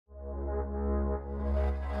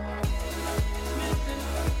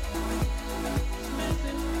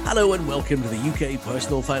Hello and welcome to the UK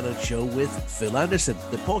Personal Finance Show with Phil Anderson,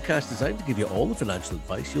 the podcast designed to give you all the financial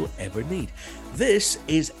advice you'll ever need. This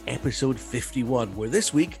is episode 51, where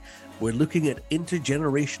this week we're looking at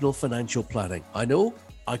intergenerational financial planning. I know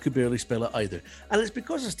I could barely spell it either. And it's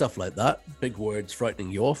because of stuff like that, big words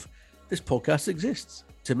frightening you off, this podcast exists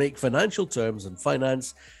to make financial terms and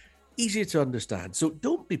finance easier to understand. So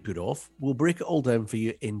don't be put off. We'll break it all down for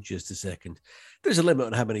you in just a second. There's a limit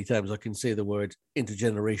on how many times I can say the word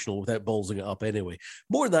intergenerational without ballsing it up anyway.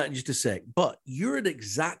 More on that in just a sec. But you're in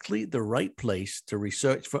exactly the right place to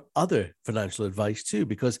research for other financial advice too,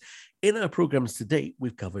 because in our programs to date,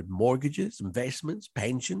 we've covered mortgages, investments,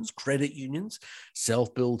 pensions, credit unions,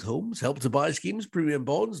 self-build homes, help-to-buy schemes, premium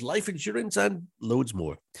bonds, life insurance, and loads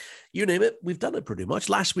more. You name it, we've done it pretty much.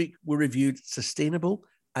 Last week, we reviewed sustainable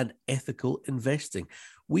and ethical investing.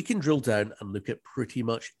 We can drill down and look at pretty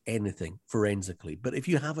much anything forensically. But if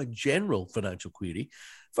you have a general financial query,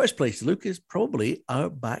 first place to look is probably our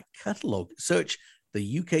back catalogue. Search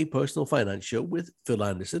the UK Personal Finance Show with Phil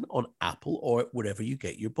Anderson on Apple or wherever you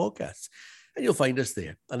get your podcasts. And you'll find us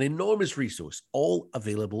there. An enormous resource, all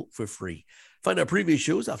available for free. Find our previous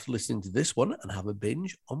shows after listening to this one and have a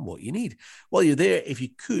binge on what you need. While you're there, if you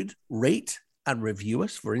could rate and review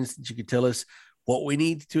us, for instance, you could tell us what we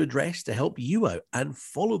need to address to help you out and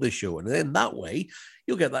follow the show. And then that way,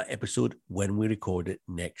 you'll get that episode when we record it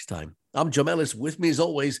next time. I'm John Ellis. With me, as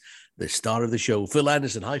always, the star of the show, Phil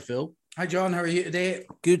Anderson. Hi, Phil. Hi, John. How are you today?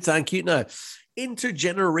 Good, thank you. Now,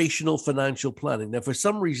 intergenerational financial planning. Now, for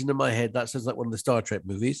some reason in my head, that sounds like one of the Star Trek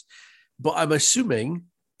movies, but I'm assuming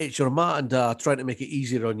it's your ma and dad trying to make it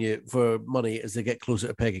easier on you for money as they get closer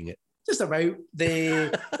to pegging it. Just about.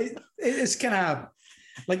 It's kind of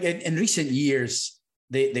like in recent years,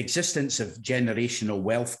 the existence of generational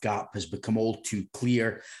wealth gap has become all too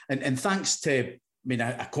clear. And thanks to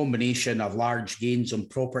a combination of large gains on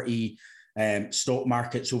property, stock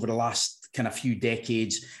markets over the last kind of few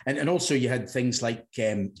decades. And also you had things like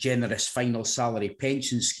generous final salary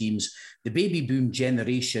pension schemes. The baby boom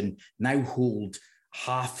generation now hold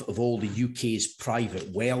half of all the UK's private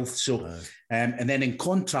wealth. So, and then in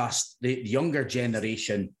contrast, the younger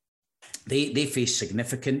generation, they face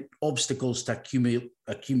significant obstacles to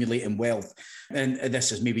accumulating wealth. And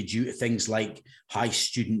this is maybe due to things like high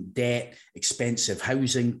student debt, expensive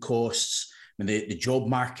housing costs. I mean, the job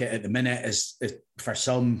market at the minute is for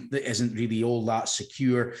some, that isn't really all that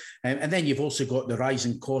secure. And then you've also got the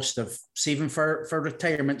rising cost of saving for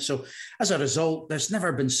retirement. So as a result, there's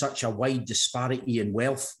never been such a wide disparity in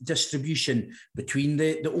wealth distribution between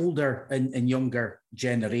the older and younger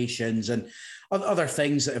generations. And other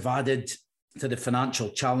things that have added to the financial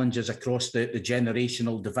challenges across the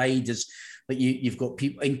generational divide is that you've got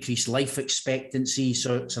people increased life expectancy.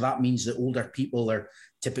 So that means that older people are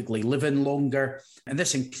typically living longer. And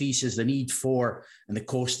this increases the need for and the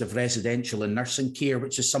cost of residential and nursing care,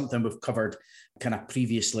 which is something we've covered kind of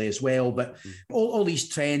previously as well. But all these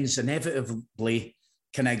trends inevitably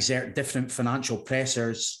can exert different financial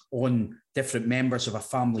pressures on different members of a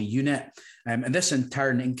family unit. And this in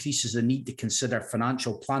turn increases the need to consider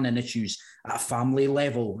financial planning issues at a family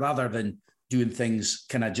level rather than doing things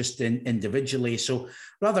kind of just individually. So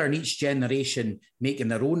rather than each generation making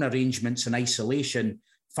their own arrangements in isolation,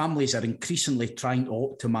 families are increasingly trying to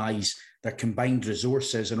optimize their combined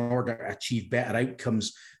resources in order to achieve better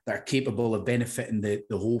outcomes that are capable of benefiting the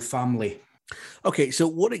whole family. Okay, so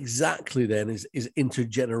what exactly then is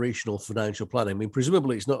intergenerational financial planning? I mean,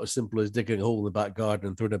 presumably it's not as simple as digging a hole in the back garden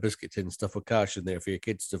and throwing a biscuit tin stuff of cash in there for your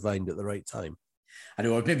kids to find at the right time. I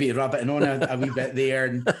know, maybe rabbiting on a wee bit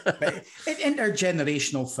there. But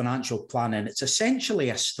intergenerational financial planning, it's essentially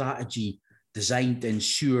a strategy designed to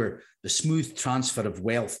ensure the smooth transfer of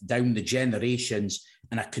wealth down the generations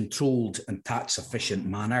in a controlled and tax-efficient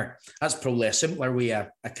manner. That's probably a simpler way of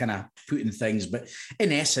kind of putting things, but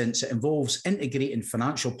in essence, it involves integrating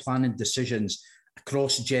financial planning decisions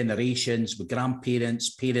across generations with grandparents,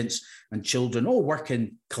 parents, and children all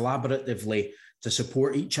working collaboratively to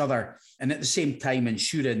support each other, and at the same time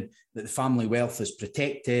ensuring that the family wealth is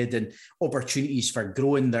protected and opportunities for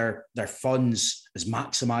growing their funds is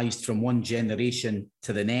maximised from one generation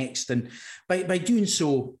to the next. And by doing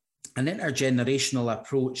so, an intergenerational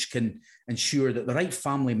approach can ensure that the right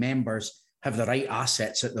family members have the right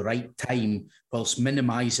assets at the right time, whilst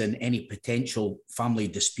minimising any potential family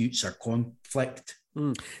disputes or conflict.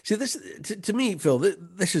 See, this to me, Phil,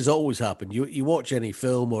 this has always happened. You watch any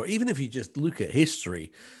film, or even if you just look at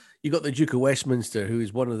history, you got the Duke of Westminster, who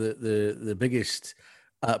is one of the biggest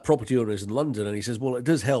property owners in London, and he says, well, it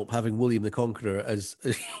does help having William the Conqueror as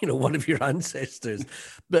one of your ancestors.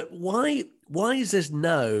 But why is this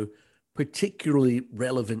now particularly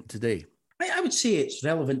relevant today? I would say it's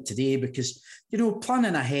relevant today because,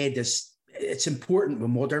 planning ahead it's important with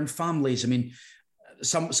modern families. I mean,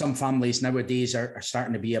 some families nowadays are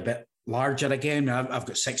starting to be a bit larger again. I've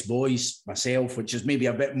got 6 boys myself, which is maybe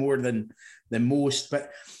a bit more than most.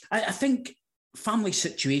 But I think family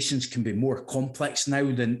situations can be more complex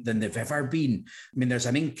now than they've ever been. I mean, there's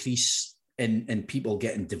an increase in people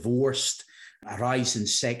getting divorced, a rise in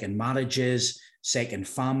second marriages, second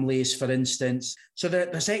families, for instance. So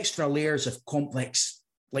there's extra layers of complex,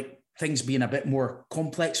 like things being a bit more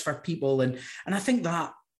complex for people. And I think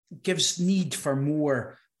that gives need for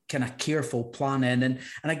more kind of careful planning. And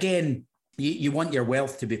again, you want your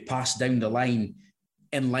wealth to be passed down the line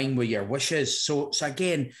in line with your wishes. So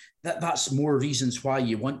again, that's more reasons why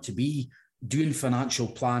you want to be doing financial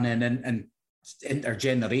planning and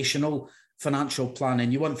intergenerational financial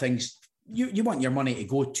planning. You want things, you want your money to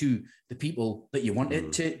go to the people that you want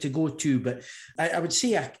it to go to. But I would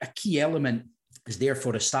say a key element is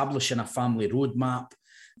therefore establishing a family roadmap,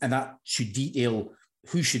 and that should detail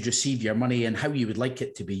who should receive your money and how you would like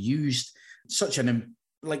it to be used.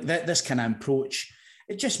 This kind of approach,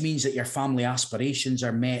 it just means that your family aspirations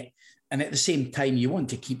are met, and at the same time, you want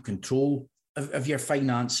to keep control of your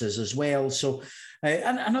finances as well. So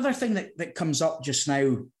another thing that comes up just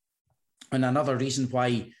now, and another reason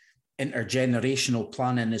why intergenerational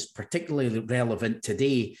planning is particularly relevant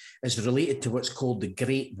today, is related to what's called the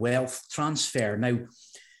Great Wealth Transfer. Now,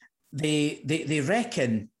 they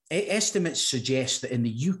reckon, estimates suggest that in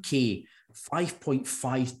the UK,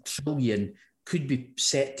 5.5 trillion could be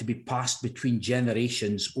set to be passed between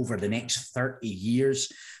generations over the next 30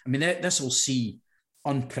 years. I mean, this will see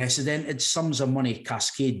unprecedented sums of money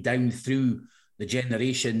cascade down through the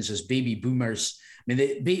generations as baby boomers. I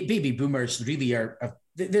mean, baby boomers really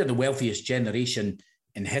they're the wealthiest generation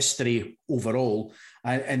in history overall.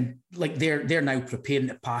 And like they're now preparing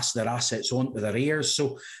to pass their assets on to their heirs.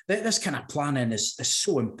 So this kind of planning is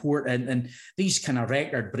so important. And these kind of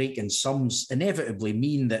record-breaking sums inevitably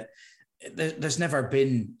mean that there's never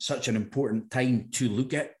been such an important time to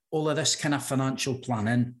look at all of this kind of financial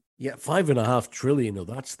planning. Yeah, 5.5 trillion. No,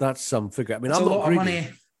 that's some figure. I mean, I'm not greedy.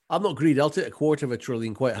 I'm not greedy. I'll take a quarter of a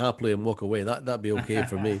trillion quite happily and walk away. That'd be okay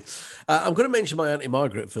for me. I'm going to mention my Auntie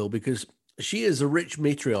Margaret, Phil, because she is a rich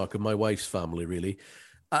matriarch of my wife's family, really.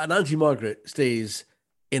 And Auntie Margaret stays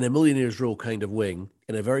in a millionaire's row kind of wing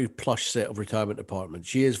in a very plush set of retirement apartments.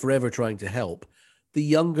 She is forever trying to help the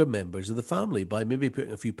younger members of the family by maybe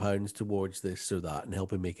putting a few pounds towards this or that and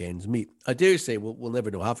helping make ends meet. I dare say we'll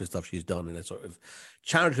never know half the stuff she's done in a sort of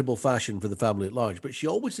charitable fashion for the family at large, but she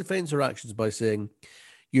always defends her actions by saying,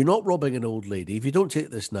 you're not robbing an old lady. If you don't take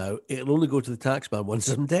this now, it'll only go to the taxman once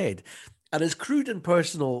I'm dead. And as crude and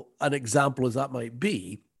personal an example as that might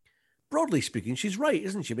be, broadly speaking, she's right,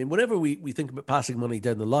 isn't she? I mean, whenever we think about passing money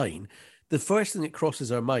down the line, the first thing that crosses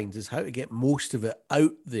our minds is how to get most of it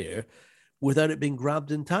out there without it being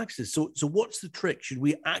grabbed in taxes. So what's the trick? Should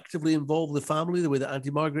we actively involve the family the way that Auntie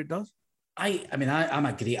Margaret does? I'm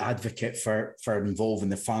a great advocate for involving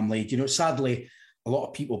the family. Sadly, a lot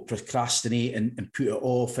of people procrastinate and put it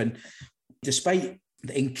off. And despite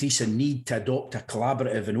the increase in need to adopt a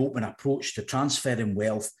collaborative and open approach to transferring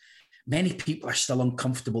wealth, many people are still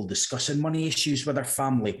uncomfortable discussing money issues with their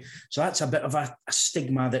family. So that's a bit of a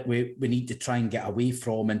stigma that we need to try and get away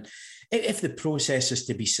from. And if the process is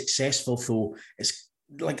to be successful, though, it's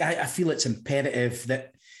like I feel it's imperative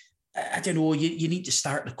that, I don't know, you need to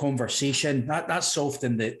start the conversation. That's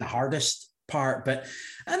often the hardest part. But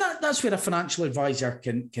that's where a financial advisor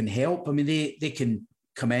can help. I mean, they can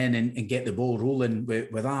come in and get the ball rolling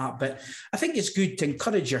with that. But I think it's good to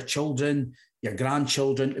encourage your children, your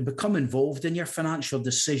grandchildren to become involved in your financial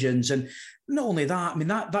decisions. And not only that, I mean,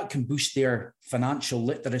 that can boost their financial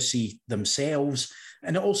literacy themselves.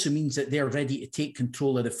 And it also means that they're ready to take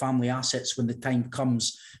control of the family assets when the time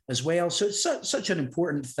comes as well. So it's such an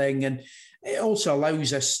important thing. And it also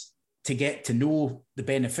allows us to get to know the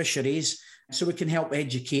beneficiaries so we can help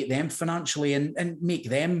educate them financially and make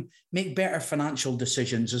them make better financial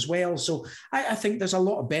decisions as well. So I think there's a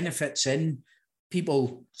lot of benefits in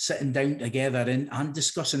people sitting down together and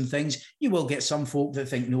discussing things. You will get some folk that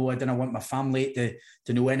think, no, I don't want my family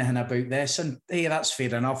to know anything about this. And hey, that's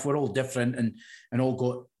fair enough. We're all different and all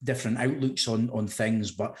got different outlooks on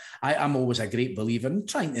things. But I'm always a great believer in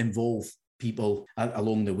trying to involve people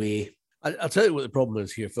along the way. I'll tell you what the problem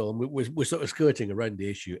is here, Phil. We're sort of skirting around the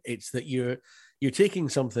issue. It's that you're taking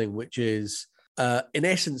something which is, in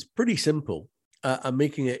essence, pretty simple and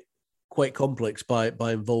making it quite complex by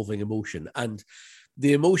involving emotion. And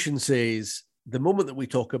the emotion says the moment that we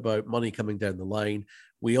talk about money coming down the line,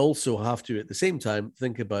 we also have to, at the same time,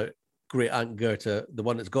 think about great Aunt Gerta, the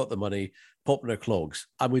one that's got the money, popping her clogs.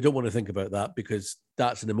 And we don't want to think about that because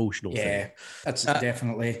that's an emotional thing. Yeah, that's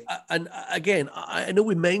definitely. And again, I know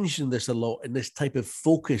we mentioned this a lot in this type of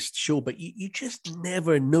focused show, but you just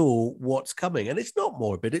never know what's coming. And it's not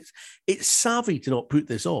morbid. It's savvy to not put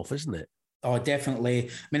this off, isn't it? Oh, definitely.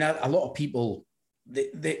 I mean, a lot of people,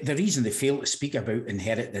 the reason they fail to speak about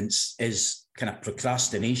inheritance is kind of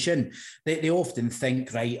procrastination. They often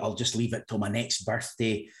think, right, I'll just leave it till my next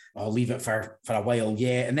birthday. I'll leave it for a while,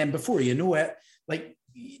 yeah. And then before you know it, like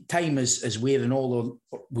time is wearing on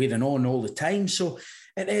all the time. So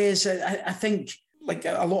it is, I think, like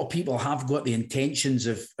a lot of people have got the intentions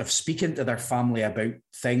of speaking to their family about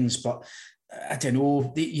things, but I don't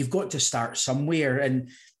know, you've got to start somewhere. And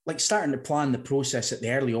like starting to plan the process at the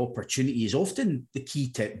early opportunity is often the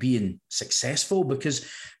key to being successful, because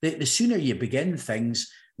the sooner you begin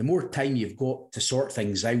things, the more time you've got to sort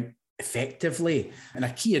things out effectively. And a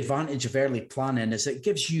key advantage of early planning is it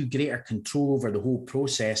gives you greater control over the whole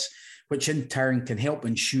process, which in turn can help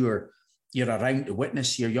ensure you're around to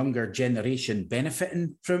witness your younger generation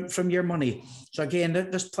benefiting from your money. So again,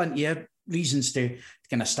 there's plenty of reasons to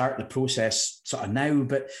kind of start the process sort of now.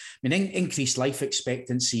 But I mean, increased life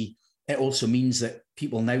expectancy, it also means that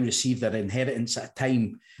people now receive their inheritance at a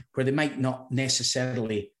time where they might not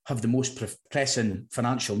necessarily have the most pressing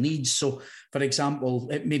financial needs. So, for example,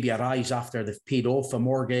 it maybe arrives after they've paid off a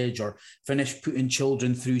mortgage or finished putting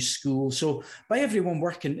children through school. So by everyone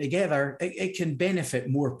working together, it can benefit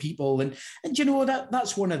more people. And you know,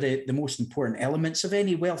 that's one of the most important elements of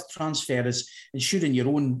any wealth transfer, is ensuring your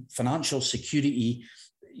own financial security.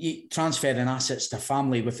 Transferring assets to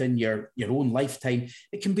family within your own lifetime,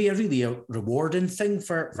 it can be a really rewarding thing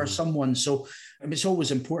for someone. So I mean, it's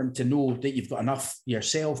always important to know that you've got enough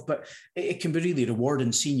yourself, but it can be really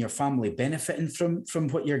rewarding seeing your family benefiting from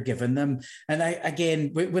what you're giving them. And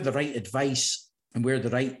again, with the right advice and where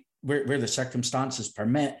the circumstances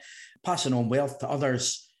permit, passing on wealth to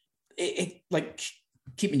others, it like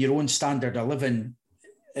keeping your own standard of living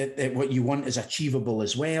at what you want is achievable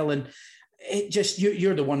as well. And it just,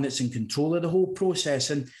 you're the one that's in control of the whole process,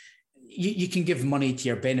 and you can give money to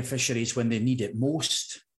your beneficiaries when they need it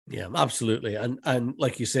most. Yeah, absolutely. And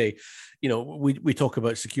like you say, you know, we talk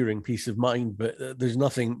about securing peace of mind, but there's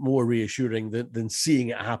nothing more reassuring than seeing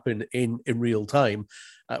it happen in real time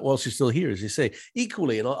whilst you're still here, as you say.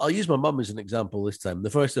 Equally, and I'll use my mum as an example this time. The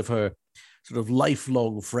first of her sort of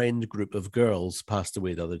lifelong friend group of girls passed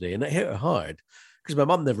away the other day, and it hit her hard, because my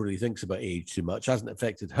mum never really thinks about age too much. Hasn't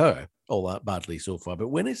affected her all that badly so far. But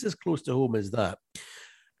when it's as close to home as that,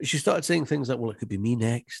 she started saying things like, well, it could be me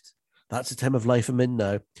next. That's the time of life I'm in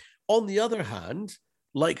now. On the other hand,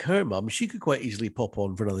 like her mum, she could quite easily pop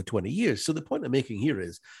on for another 20 years. So the point I'm making here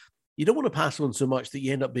is you don't want to pass on so much that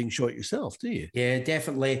you end up being short yourself, do you? Yeah,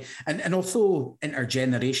 definitely. And although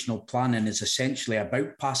intergenerational planning is essentially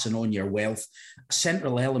about passing on your wealth, a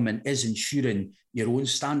central element is ensuring your own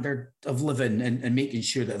standard of living and making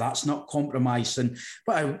sure that that's not compromised. And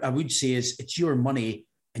what I would say is it's your money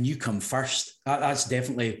and you come first. That's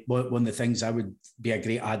definitely one of the things I would be a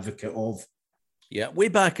great advocate of. Yeah, way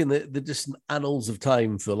back in the distant annals of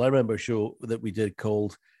time, Phil, I remember a show that we did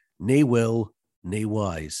called Nay Will, Nay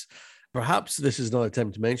Wise. Perhaps this is not a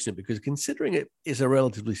time to mention it because considering it is a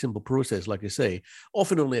relatively simple process, like I say,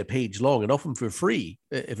 often only a page long and often for free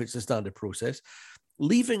if it's a standard process,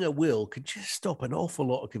 leaving a will can just stop an awful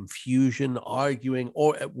lot of confusion, arguing,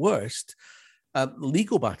 or at worst,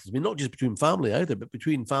 legal battles. I mean, not just between family either, but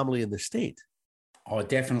between family and the state. Oh,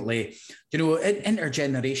 definitely. You know,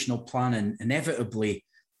 intergenerational planning inevitably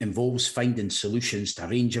involves finding solutions to a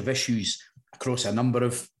range of issues across a number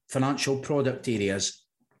of financial product areas.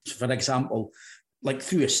 So for example, like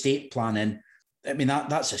through estate planning, I mean,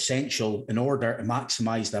 that's essential in order to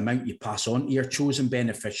maximise the amount you pass on to your chosen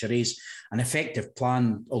beneficiaries. An effective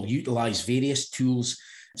plan will utilise various tools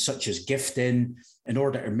such as gifting in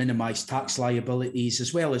order to minimise tax liabilities,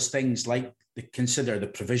 as well as things like consider the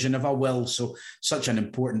provision of a will. So such an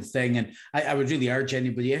important thing. And I would really urge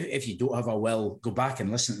anybody, if you don't have a will, go back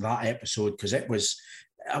and listen to that episode, because it was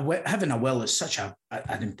having a will is such an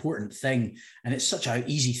important thing, and it's such an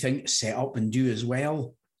easy thing to set up and do as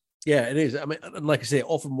well. Yeah, it is. I mean, like I say,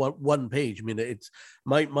 often one page. I mean, it's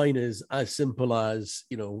mine is as simple as,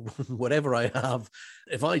 you know, whatever I have.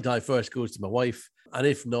 If I die first, goes to my wife, and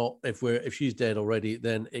if not, if she's dead already,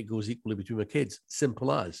 then it goes equally between my kids.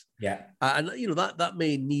 Simple as. Yeah. And you know that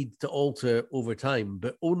may need to alter over time,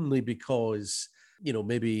 but only because, you know,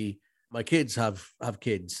 maybe my kids have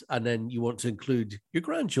kids, and then you want to include your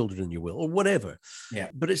grandchildren in your will or whatever. Yeah.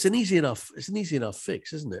 But it's an easy enough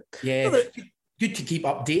fix, isn't it? Yeah. good to keep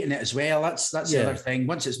updating it as well. That's the other thing.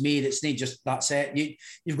 Once it's made, it's not just that's it.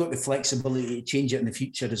 You've got the flexibility to change it in the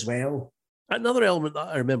future as well. Another element that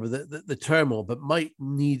I remember the term of, but might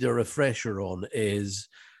need a refresher on, is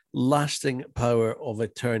lasting power of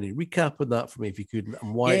attorney. Recap on that for me if you could,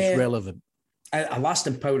 and why it's relevant. A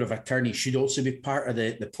lasting power of attorney should also be part of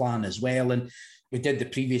the plan as well. And we did the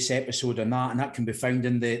previous episode on that, and that can be found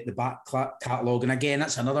in the back catalogue. And again,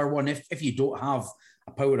 that's another one. If you don't have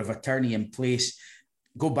a power of attorney in place,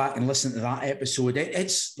 go back and listen to that episode.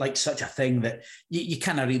 It's like such a thing that you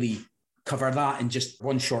cannot really cover that in just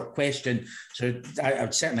one short question. So I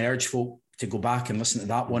would certainly urge folk to go back and listen to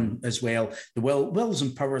that one as well. The wills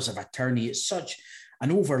and powers of attorney, it's such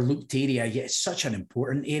an overlooked area, yet it's such an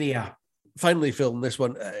important area. Finally, Phil, in this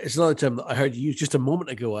one, it's another term that I heard you use just a moment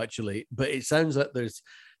ago, actually, but it sounds like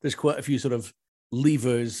there's quite a few sort of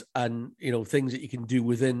levers and, things that you can do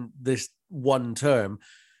within this one term.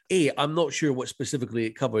 I'm not sure what specifically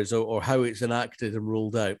it covers or how it's enacted and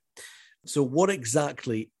rolled out. So what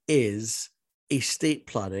exactly is estate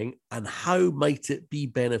planning, and how might it be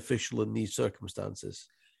beneficial in these circumstances?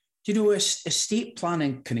 Estate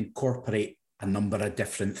planning can incorporate a number of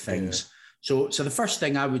different things. Yeah. So the first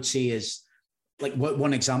thing I would say is, like,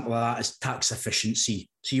 one example of that is tax efficiency.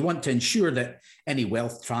 So you want to ensure that any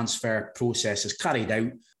wealth transfer process is carried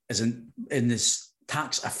out as in this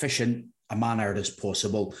tax efficient a manner as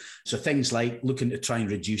possible. So things like looking to try and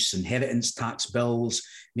reduce inheritance tax bills,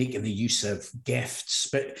 making the use of gifts.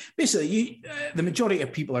 But basically, the majority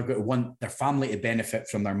of people are going to want their family to benefit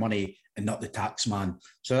from their money and not the tax man.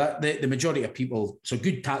 So that the majority of people, so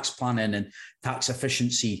good tax planning and tax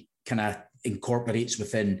efficiency kind of incorporates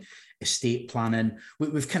within estate planning.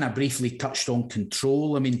 We've kind of briefly touched on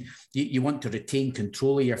control. I mean, you want to retain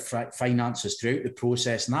control of your finances throughout the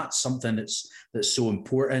process, and that's something that's so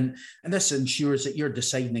important. And this ensures that you're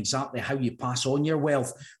deciding exactly how you pass on your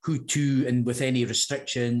wealth, who to, and with any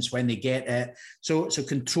restrictions when they get it. So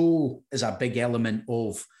control is a big element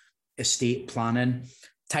of estate planning.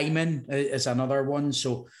 Timing is another one.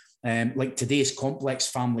 So like today's complex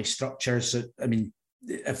family structures, I mean,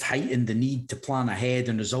 have heightened the need to plan ahead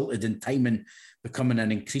and resulted in timing becoming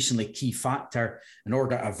an increasingly key factor in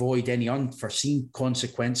order to avoid any unforeseen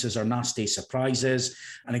consequences or nasty surprises.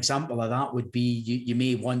 An example of that would be you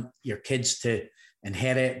may want your kids to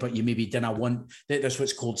inherit, but you maybe didn't want, there's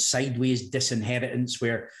what's called sideways disinheritance,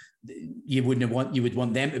 where you would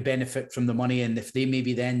want them to benefit from the money. And if they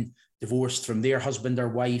maybe then divorced from their husband or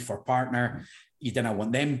wife or partner, you didn't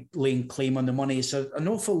want them laying claim on the money. So an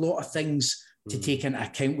awful lot of things to take into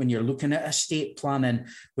account when you're looking at estate planning.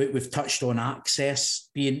 We've touched on access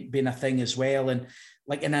being a thing as well. And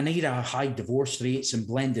like in an era of high divorce rates and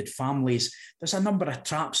blended families, there's a number of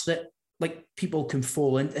traps that like people can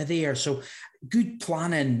fall into there. So good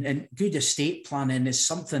planning and good estate planning is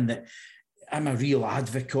something that I'm a real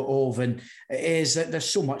advocate of. And it is that there's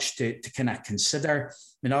so much to kind of consider.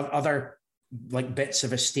 I mean, other like bits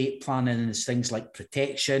of estate planning is things like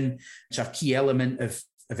protection. It's a key element of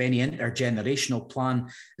any intergenerational plan,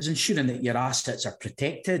 is ensuring that your assets are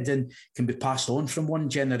protected and can be passed on from one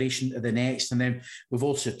generation to the next. And then we've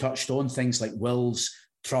also touched on things like wills,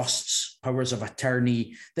 trusts, powers of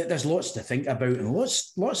attorney. There's lots to think about and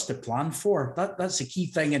lots to plan for. That's the key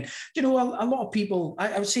thing. And, a lot of people,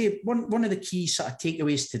 I would say one of the key sort of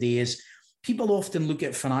takeaways today is people often look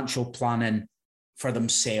at financial planning for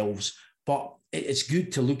themselves, but it's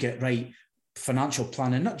good to look at, financial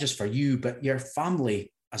planning, not just for you, but your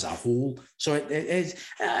family as a whole. So it is,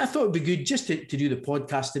 I thought it'd be good just to do the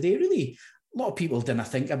podcast today. Really, a lot of people didn't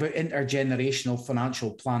think about intergenerational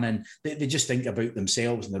financial planning. They just think about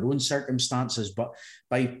themselves and their own circumstances. But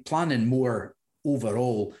by planning more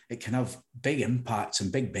overall, it can have big impacts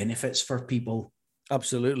and big benefits for people.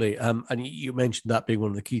 Absolutely. And you mentioned that being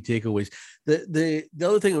one of the key takeaways. The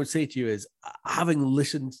other thing I would say to you is, having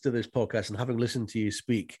listened to this podcast and having listened to you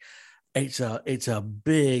speak, it's a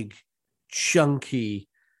big, chunky,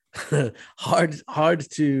 hard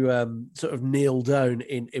to sort of nail down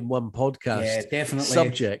in one podcast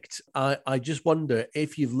subject. I just wonder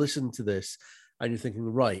if you've listened to this and you're thinking,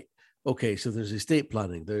 right, okay, so there's estate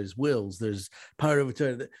planning, there's wills, there's power of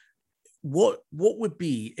attorney. What would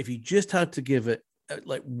be, if you just had to give it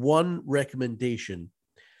like one recommendation,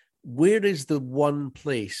 where is the one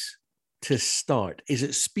place to start? Is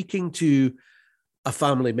it speaking to a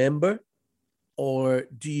family member, or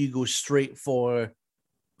do you go straight for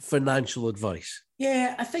financial advice?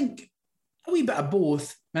 Yeah, I think a wee bit of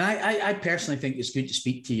both. I personally think it's good to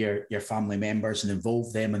speak to your family members and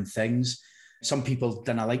involve them in things. Some people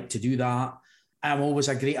don't like to do that. I'm always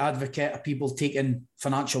a great advocate of people taking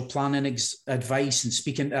financial planning advice and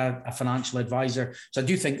speaking to a financial advisor. So I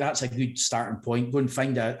do think that's a good starting point. Go and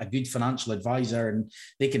find a good financial advisor, and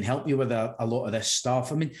they can help you with a lot of this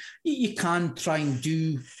stuff. I mean, you can try and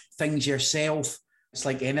do things yourself. It's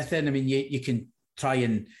like anything. I mean, you can try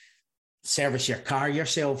and service your car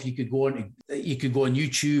yourself. You could go on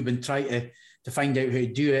YouTube and try to find out how to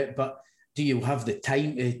do it, but do you have the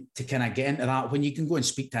time to kind of get into that when you can go and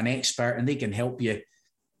speak to an expert and they can help you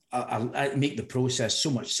make the process so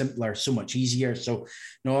much simpler, so much easier? So,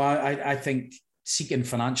 no, I think seeking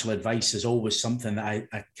financial advice is always something that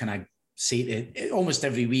I kind of say to almost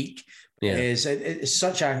every week. Yeah. It's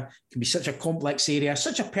can be such a complex area,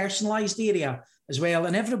 such a personalized area as well.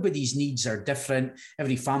 And everybody's needs are different.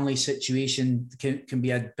 Every family situation can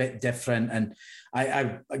be a bit different. And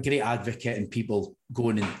I'm a great advocate in people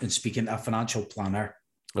going and speaking to a financial planner.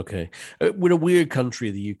 Okay. We're a weird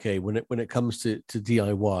country, the UK, when it comes to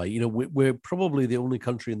DIY. You know, we're probably the only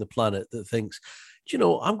country on the planet that thinks, you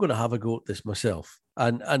know, I'm going to have a go at this myself.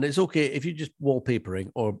 And it's okay if you're just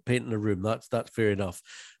wallpapering or painting a room, that's fair enough.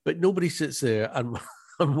 But nobody sits there and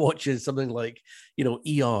watches something like, you know,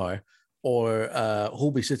 ER or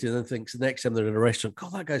Holby City and then thinks the next time they're in a restaurant,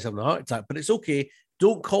 God, that guy's having a heart attack. But it's okay.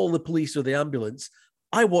 Don't call the police or the ambulance.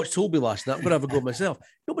 I watched Holby last night. I'm going to have a go myself.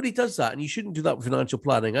 Nobody does that. And you shouldn't do that with financial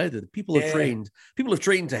planning either. People are trained. People have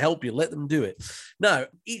trained to help you. Let them do it. Now,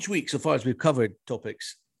 each week, so far as we've covered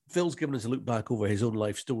topics, Phil's given us a look back over his own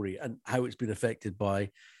life story and how it's been affected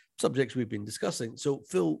by subjects we've been discussing. So,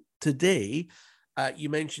 Phil, today, you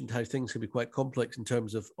mentioned how things can be quite complex in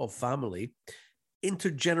terms of family.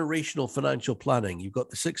 Intergenerational financial planning. You've got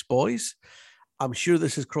the 6 boys. I'm sure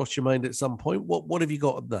this has crossed your mind at some point. What have you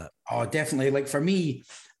got on that? Oh, definitely. Like for me,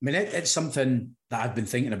 I mean, it's something that I've been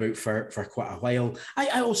thinking about for quite a while.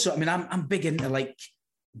 I also, I mean, I'm big into like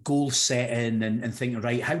goal setting and thinking,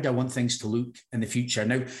 right, how do I want things to look in the future?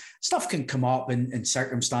 Now, stuff can come up and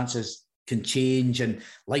circumstances can change and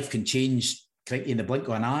life can change in the blink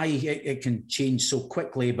of an eye. It can change so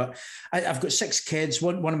quickly. But I've got 6 kids.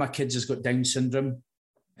 One of my kids has got Down syndrome.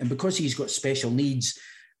 And because he's got special needs,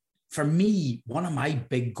 for me, one of my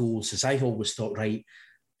big goals is I've always thought, right,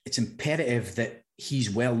 it's imperative that he's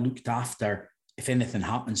well looked after if anything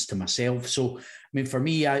happens to myself. So, I mean, for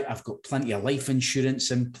me, I've got plenty of life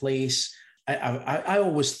insurance in place. I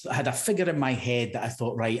always had a figure in my head that I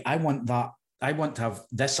thought, right, I want to have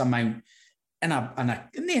this amount in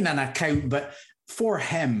an account, but for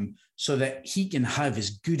him, so that he can have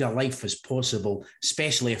as good a life as possible,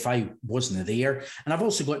 especially if I wasn't there. And I've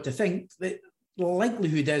also got to think that the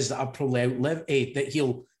likelihood is that I'll probably that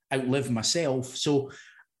he'll outlive myself. So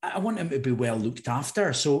I want him to be well looked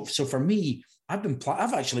after. So for me,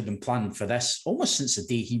 I've actually been planning for this almost since the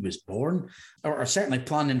day he was born, or certainly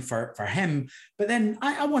planning for him. But then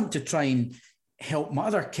I want to try and help my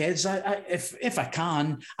other kids. If I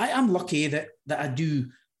can, I'm lucky that I do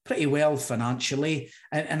pretty well financially.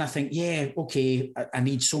 And I think, yeah, okay, I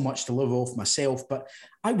need so much to live off myself, but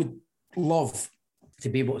I would love to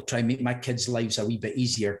be able to try and make my kids' lives a wee bit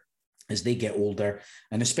easier as they get older,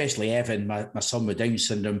 and especially Evan, my son with Down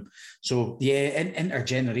syndrome. So yeah,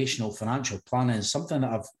 intergenerational financial planning is something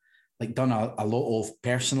that I've done a lot of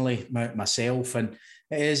personally myself, and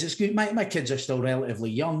it's good. My kids are still relatively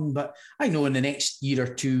young, but I know in the next year or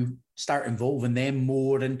two start involving them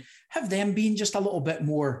more and have them being just a little bit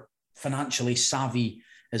more financially savvy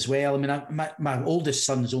as well. I mean, my oldest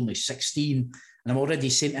son's only 16, and I'm already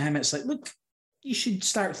saying to him, it's like, look, you should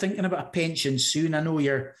start thinking about a pension soon. I know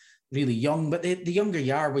you're really young, but the younger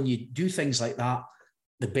you are, when you do things like that,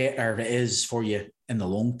 the better it is for you in the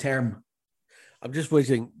long term. I'm just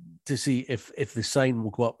waiting to see if the sign will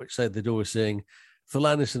go up outside the door saying Phil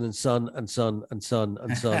Anderson and Son and Son and Son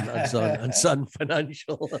and Son and Son and Son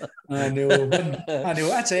Financial. I know.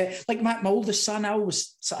 That's it. Like my oldest son, I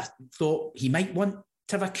always sort of thought he might want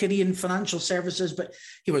to have a career in financial services, but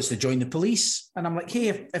he wants to join the police. And I'm like,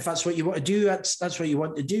 hey, if that's what you want to do, that's what you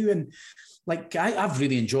want to do. And like, I've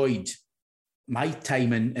really enjoyed my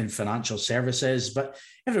time in financial services, but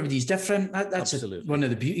everybody's different. That's one of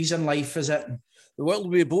the beauties in life, is it? The world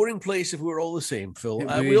would be a boring place if we were all the same, Phil.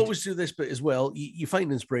 We always do this bit as well. You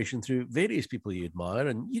find inspiration through various people you admire,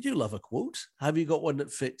 and you do love a quote. Have you got one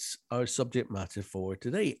that fits our subject matter for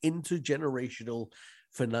today? Intergenerational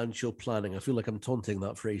financial planning. I feel like I'm taunting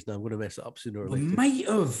that phrase now. I'm going to mess it up sooner or later. We might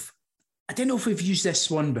have. I don't know if we've used this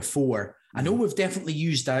one before. I know we've definitely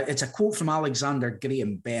used it's a quote from Alexander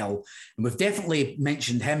Graham Bell, and we've definitely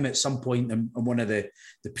mentioned him at some point in one of the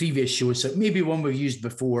previous shows. So maybe one we've used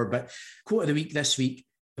before, but quote of the week this week: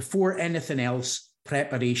 before anything else,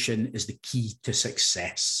 preparation is the key to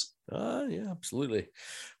success. Yeah, absolutely.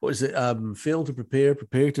 What is it? Fail to prepare,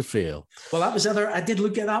 prepare to fail. Well, that was I did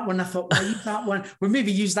look at that one. I thought, well, use that one. We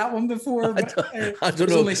maybe used that one before, but I don't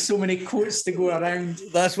there's know. only so many quotes to go around.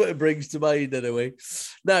 That's what it brings to mind, anyway.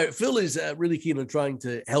 Now, Phil is really keen on trying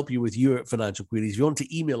to help you with your financial queries. If you want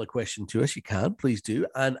to email a question to us, you can, please do.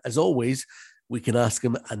 And as always, we can ask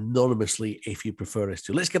them anonymously if you prefer us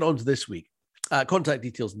to. Let's get on to this week. Contact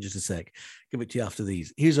details in just a sec. Give it to you after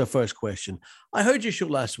these. Here's our first question. I heard your show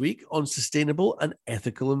last week on sustainable and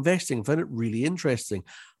ethical investing. I found it really interesting.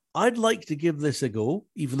 I'd like to give this a go,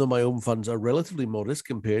 even though my own funds are relatively modest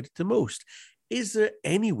compared to most. Is there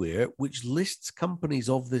anywhere which lists companies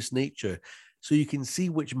of this nature so you can see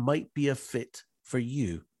which might be a fit for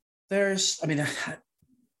you? I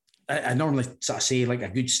normally sort of say like a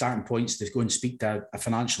good starting point is to go and speak to a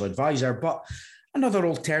financial advisor, but another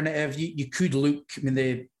alternative, you could look,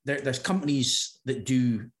 there's companies that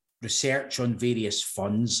do research on various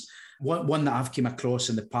funds. One that I've came across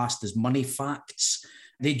in the past is Money Facts.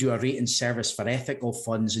 They do a rating service for ethical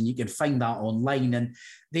funds, and you can find that online. And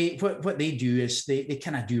what they do is they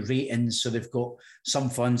kind of do ratings. So they've got some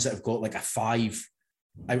funds that have got like a 5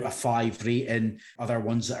 out of 5 rating, other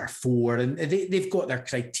ones that are 4, and they've got their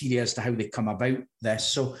criteria as to how they come about this.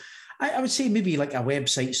 So I would say maybe like a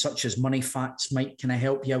website such as Money Facts might kind of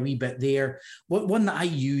help you a wee bit there. One that I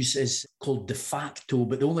use is called De Facto,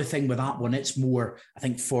 but the only thing with that one, it's more, I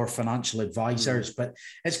think, for financial advisors, but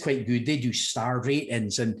it's quite good. They do star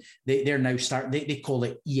ratings, and they're now they call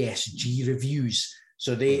it ESG reviews.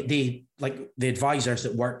 So they like the advisors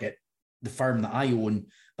that work at the firm that I own,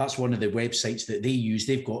 that's one of the websites that they use.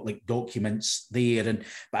 They've got like documents there,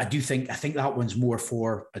 but I think that one's more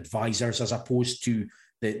for advisors as opposed to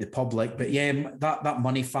the public. But yeah, that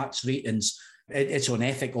Money Facts ratings, it's on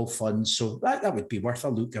ethical funds, so that would be worth a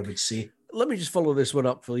look, I would say. Let me just follow this one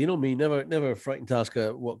up, Phil. You know me, never frightened to ask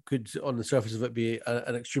what could, on the surface of it, be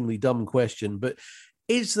an extremely dumb question. But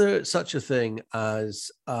is there such a thing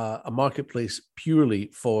as a marketplace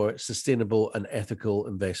purely for sustainable and ethical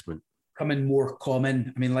investment? Becoming more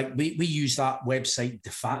common. I mean, like we use that website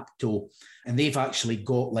De Facto, and they've actually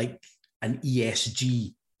got like an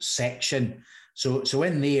ESG section. So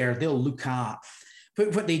in there, they'll look at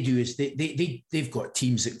what they do is they've got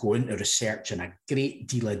teams that go into research in a great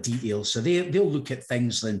deal of detail. So they'll look at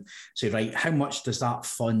things and say, right, how much does that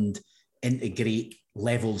fund integrate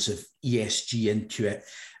levels of ESG into it?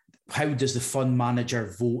 How does the fund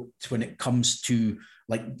manager vote when it comes to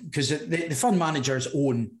like, because the fund managers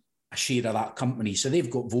own a share of that company, so they've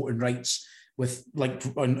got voting rights with like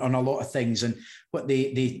on a lot of things. And what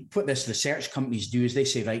they put this research companies do is they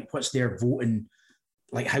say, right, what's their voting,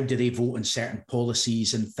 like how do they vote on certain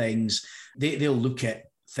policies and things? They'll look at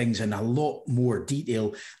things in a lot more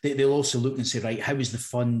detail. They'll also look and say, right, how is the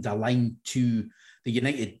fund aligned to the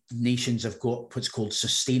United Nations have got what's called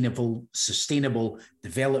sustainable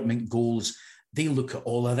development goals. They look at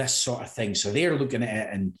all of this sort of thing. So they're looking at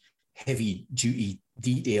it in heavy duty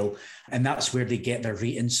detail. And that's where they get their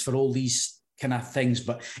ratings for all these kind of things.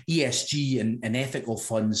 But ESG and ethical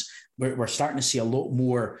funds, we're starting to see a lot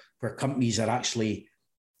more where companies are actually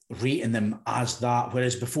rating them as that,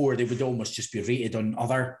 whereas before they would almost just be rated on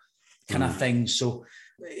other kind of things. So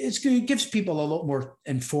it's good. It gives people a lot more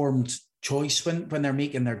informed choice when they're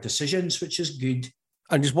making their decisions, which is good.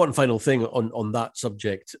 And just one final thing on that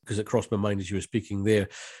subject, because it crossed my mind as you were speaking there.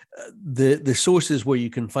 The sources where you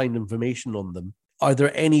can find information on them, are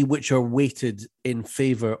there any which are weighted in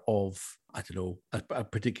favor of, I don't know, a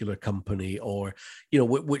particular company, or, you know,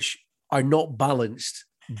 which are not balanced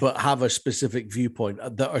but have a specific viewpoint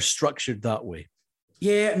that are structured that way?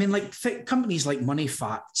 Yeah, I mean, like companies like Money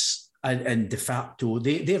Facts and De Facto,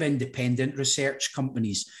 they're independent research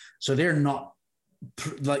companies, so they're not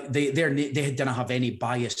like they don't have any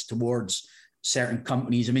bias towards certain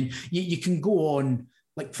companies. I mean, you can go on,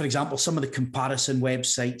 like, for example, some of the comparison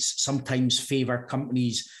websites sometimes favor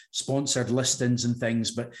companies' sponsored listings and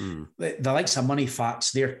things, but the likes of Money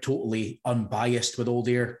Facts, they're totally unbiased with all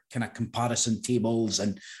their kind of comparison tables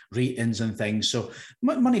and ratings and things. So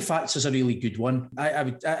Money Facts is a really good one.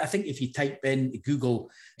 I think if you type in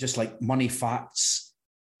Google just like Money Facts,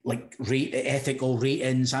 like ethical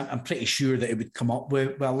ratings, I'm pretty sure that it would come up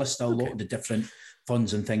with a list of a lot of the different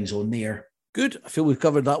funds and things on there. Good. I feel we've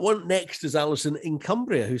covered that one. Next is Alison in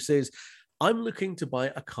Cumbria, who says, I'm looking to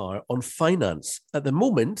buy a car on finance. At the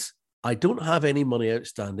moment, I don't have any money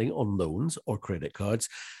outstanding on loans or credit cards,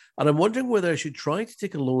 and I'm wondering whether I should try to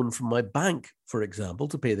take a loan from my bank, for example,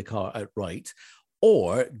 to pay the car outright,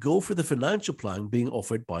 or go for the financial plan being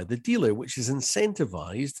offered by the dealer, which is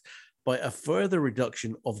incentivized by a further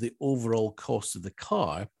reduction of the overall cost of the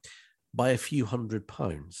car by a few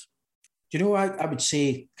 £100. Do you know, I would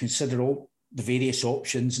say consider all the various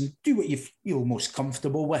options and do what you feel most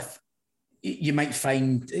comfortable with. You might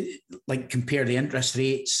find, like, compare the interest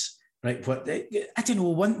rates, right? What I don't know.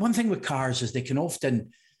 One thing with cars is they can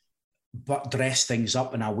often dress things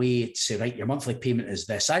up in a way to say, right, your monthly payment is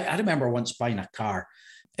this. I remember once buying a car,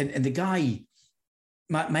 and the guy,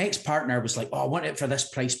 my ex-partner was like, oh, I want it for this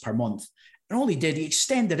price per month. And all he did, he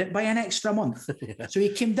extended it by an extra month. Yeah. So he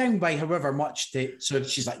came down by however much. So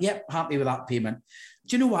she's like, yep, happy with that payment.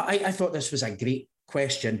 Do you know what? I thought this was a great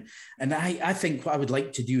question. And I think what I would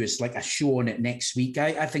like to do is like a show on it next week.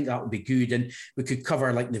 I think that would be good. And we could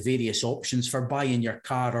cover like the various options for buying your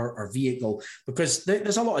car or vehicle, because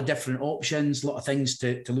there's a lot of different options, a lot of things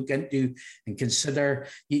to look into and consider.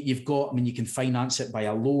 You've got, I mean, you can finance it by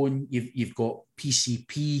a loan. You've got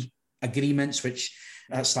PCP agreements, which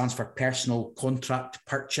stands for personal contract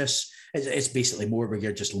purchase. It's basically more where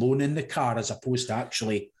you're just loaning the car as opposed to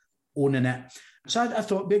actually owning it. So I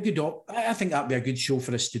thought it'd be a good. I think that'd be a good show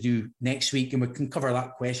for us to do next week, and we can cover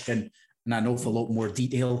that question in an awful lot more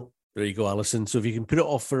detail. There you go, Alison. So if you can put it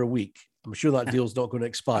off for a week, I'm sure that deal's not going to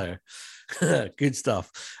expire. Good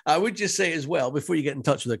stuff. I would just say as well, before you get in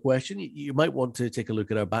touch with a question, you might want to take a look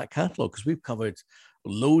at our back catalogue, because we've covered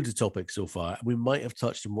loads of topics so far. We might have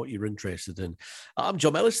touched on what you're interested in. I'm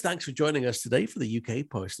John Ellis. Thanks for joining us today for the UK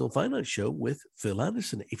Personal Finance Show with Phil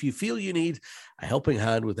Anderson. If you feel you need a helping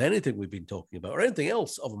hand with anything we've been talking about or anything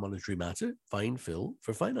else of a monetary matter, find Phil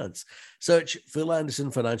for Finance. Search Phil Anderson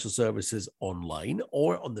Financial Services online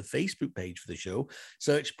or on the Facebook page for the show.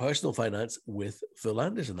 Search Personal Finance with Phil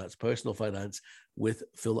Anderson. That's Personal Finance with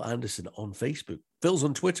Phil Anderson on Facebook. Phil's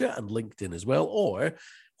on Twitter and LinkedIn as well, or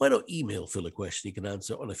why not email Phil a question you can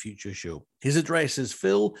answer on a future show? His address is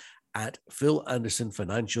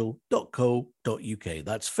phil@philandersonfinancial.co.uk.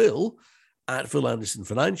 That's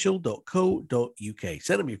phil@philandersonfinancial.co.uk.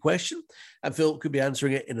 Send him your question, and Phil could be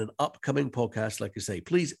answering it in an upcoming podcast. Like I say,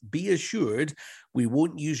 please be assured we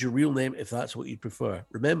won't use your real name if that's what you'd prefer.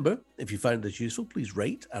 Remember, if you found this useful, please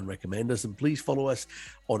rate and recommend us, and please follow us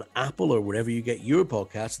on Apple or wherever you get your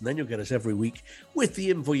podcasts, and then you'll get us every week with the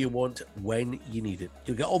info you want when you need it.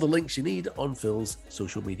 You'll get all the links you need on Phil's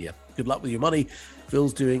social media. Good luck with your money.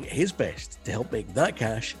 Phil's doing his best to help make that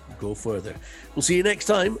cash go further. We'll see you next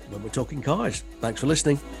time when we're talking cars. Thanks for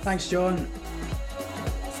listening. Thanks, John.